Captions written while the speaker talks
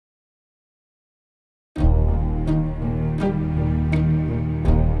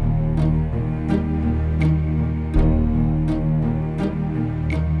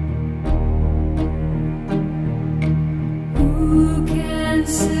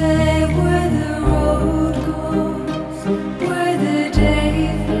say where the road goes, where the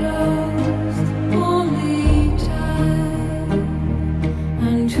day flows, only time.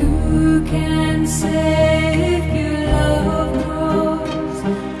 And who can say if your love grows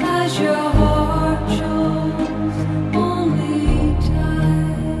as your heart shows, only time.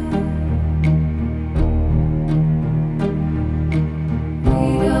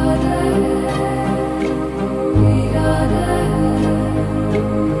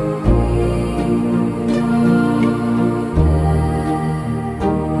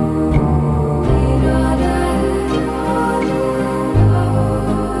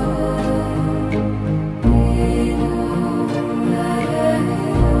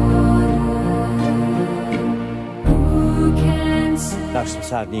 Now, some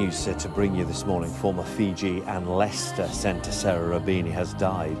sad news to bring you this morning. Former Fiji and Leicester centre Seru Memorial has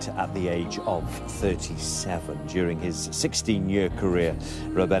died at the age of 37. During his 16-year career,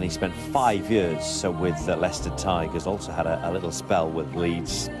 Memorial spent 5 years with the Leicester Tigers, also had a little spell with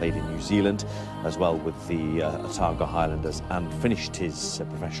Leeds, played in New Zealand, as well with the Otago Highlanders, and finished his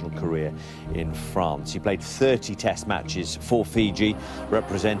professional career in France. He played 30 test matches for Fiji,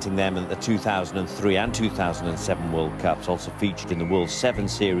 representing them in the 2003 and 2007 World Cups, also featured in the World 7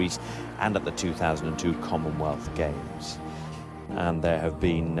 Series and at the 2002 Commonwealth Games. And there have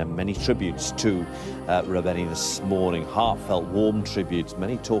been many tributes to Memorial this morning, heartfelt, warm tributes,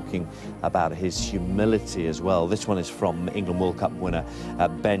 many talking about his humility as well. This one is from England World Cup winner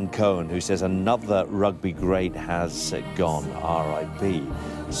Ben Cohen, who says another rugby great has gone. R.I.P.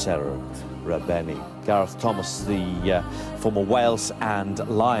 Seru Memorial. Gareth Thomas, the former Wales and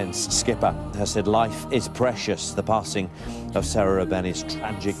Lions skipper, has said life is precious. The passing of Seru Memorial's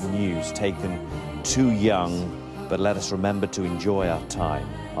tragic news, taken too young, but let us remember to enjoy our time.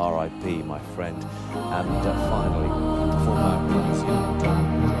 R.I.P. my friend. And finally, former